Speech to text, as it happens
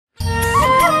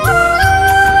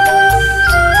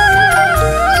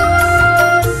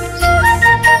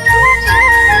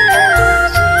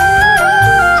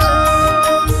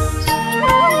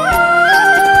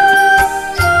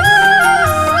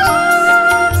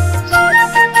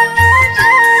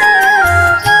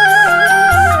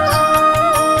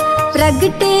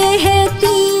प्रगटे हैं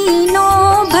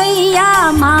तीनों भैया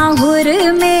माहुर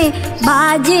में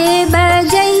बाजे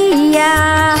बजैया।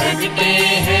 प्रगटे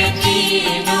हैं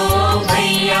तीनों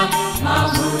भैया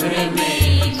माहुर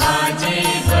में बाजे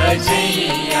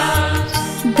बजैया।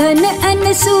 धन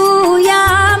अनसूया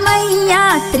मैया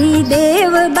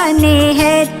त्रिदेव बने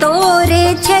हैं तोरे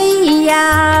छैया।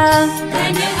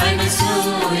 धन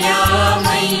अनसूया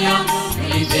मैया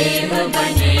त्रिदेव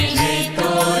बने हैं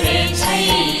तोरे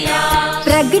छैया।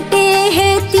 प्रगटे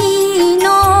हैं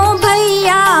तीनों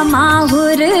भैया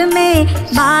माहुर में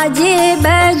बाजे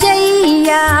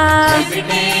बजैया।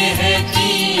 प्रगटे हैं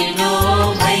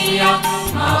तीनों भैया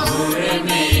माहुर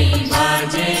में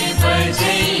बाजे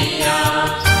बजैया।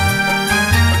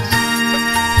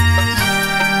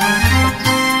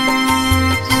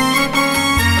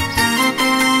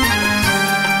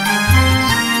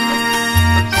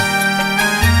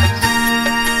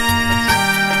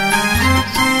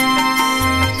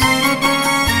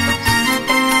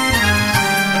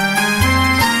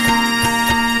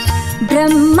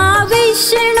 ब्रह्मा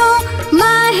विष्णु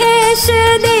महेश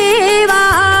देवा।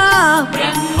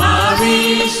 ब्रह्मा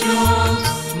विष्णु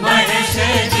महेश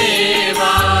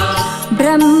देवा।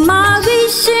 ब्रह्मा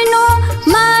विष्णु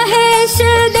महेश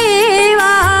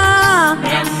देवा।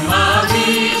 ब्रह्मा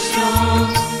विष्णु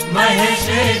महेश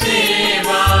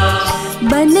देवा।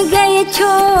 बन गए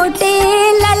छोटे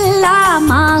लल्ला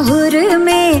माहुर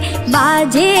में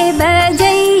बाजे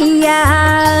बजैया।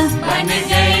 बन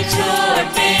गए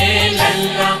छोटे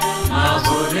लल्ला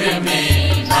माहुर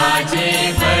में बाजे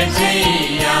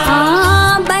बजैया।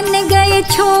 बन गए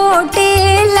छोटे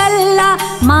लल्ला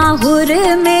माहुर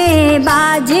में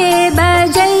बाजे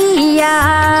बजैया।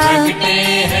 प्रगटे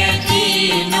हैं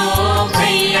तीनों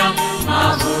भैया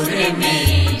माहुर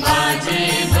में बाजे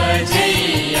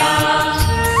बजैया।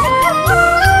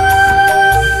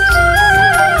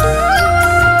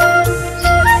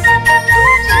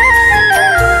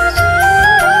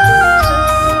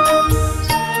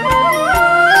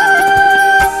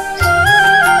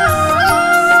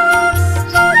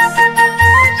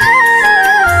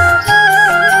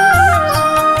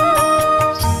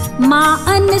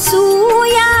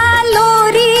 अनसूया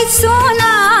लोरी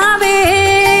सुनावे।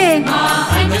 माँ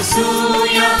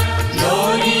अनसूया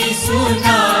लोरी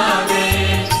सुनावे।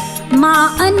 माँ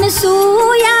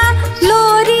अनसूया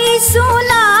लोरी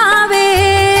सुनावे।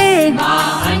 माँ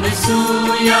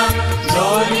अनसूया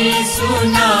लोरी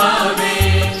सुनावे।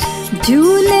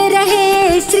 झूल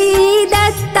रहे श्री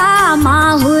दत्ता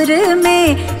माहुर में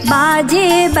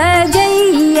बाजे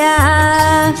बजैया।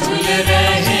 झूल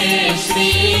रहे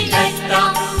श्री दत्ता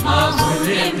माहुर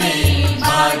में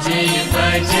बाजे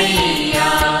बजैया।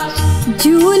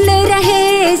 झूल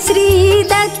रहे श्री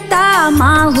दत्ता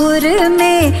माहुर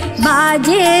में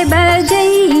बाजे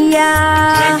बजैया।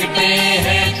 प्रगटे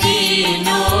हैं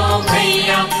तीनों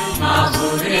भैया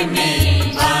माहुर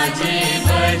में बाजे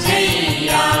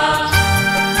बजैया।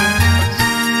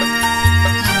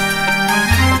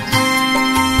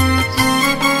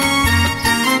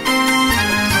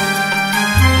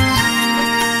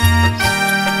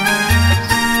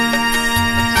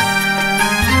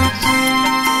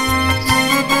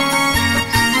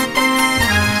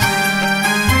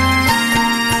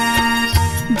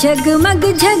 जगमग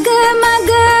जगमग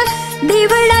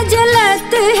दीवड़ा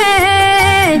जलत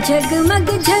है। जगमग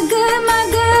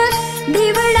जगमग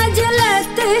दीवड़ा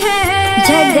जलत है।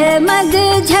 जगमग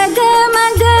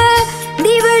जगमग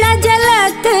दीवड़ा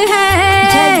जलत है।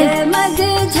 जगमग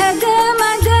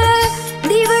जगमग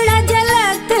दीवड़ा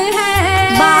जलत है।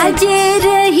 बाजे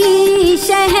रही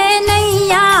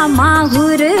शहनैया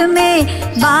माहुर में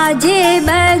बाजे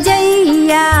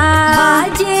बजैया।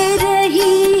 बाजे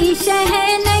रही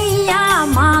शहनैया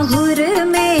माहुर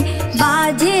में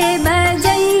बाजे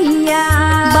बजैया।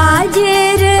 बाजे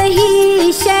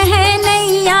रही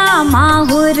शहनैया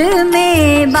माहुर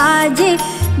में बाजे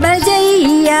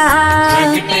बजैया।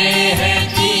 प्रगटे हैं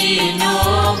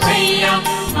तीनों भैया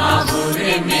माहुर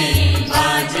में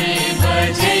बाजे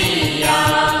बजैया।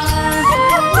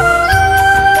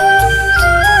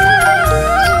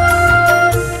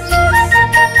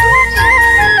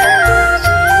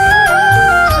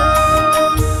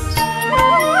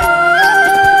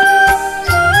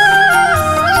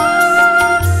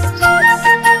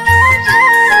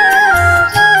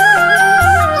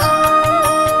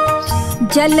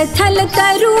 जल थल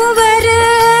तरुवर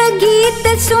गीत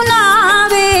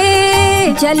सुनावे।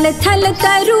 जल थल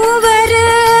तरुवर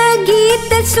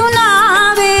गीत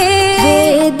सुनावे।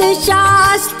 वेद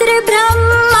शास्त्र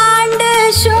ब्रह्मांड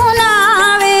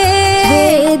सुनावे।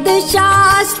 वेद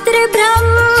शास्त्र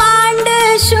ब्रह्मांड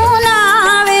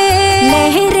सुनावे।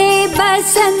 लहरे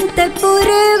बसंतपुर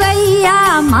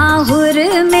माहुर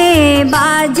में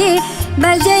बाजे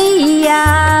बजैया।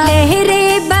 लहरे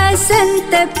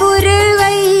बसंत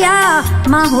पुरवैया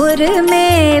माहुर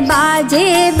में बाजे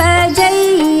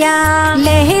बजैया।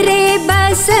 लहरे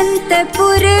बसंत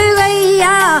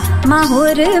पुरवैया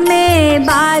माहुर में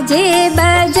बाजे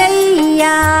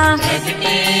बजैया।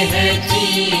 प्रगटे हैं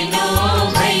तीनों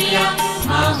भैया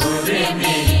माहुर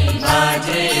में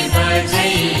बाजे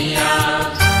बजैया।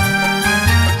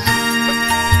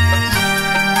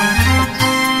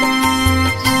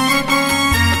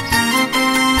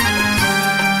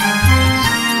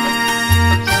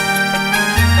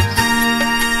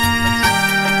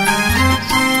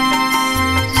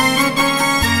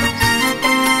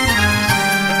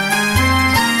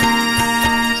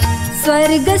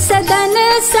 स्वर्ग सदन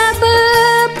सब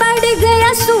पड़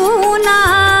गया सूना।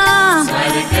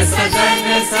 स्वर्ग सदन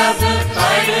सब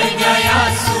पड़ गया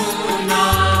सूना।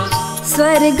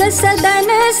 स्वर्ग सदन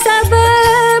सब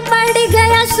पड़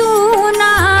गया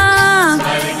सूना।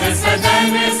 स्वर्ग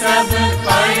सदन सब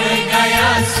पड़ गया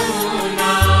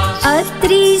सूना।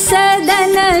 अत्रि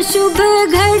सदन शुभ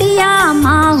घड़िया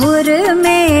माहुर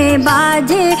में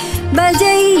बाजे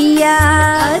बजैया।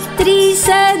 अत्रि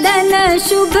सदन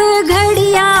शुभ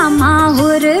घड़िया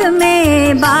माहुर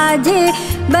में बाजे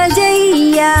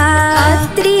बजैया।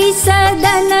 अत्रि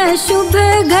सदन शुभ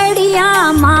घड़िया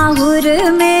माहुर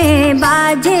में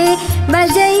बाजे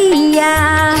बजैया।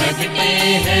 प्रगटे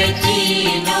हैं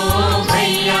तीनों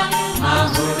भैया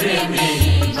माहुर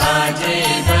में बाजे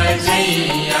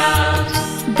बजैया।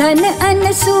 धन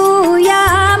अनसूया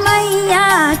मैया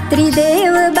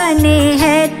त्रिदेव बने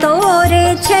हैं तोरे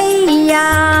छैया।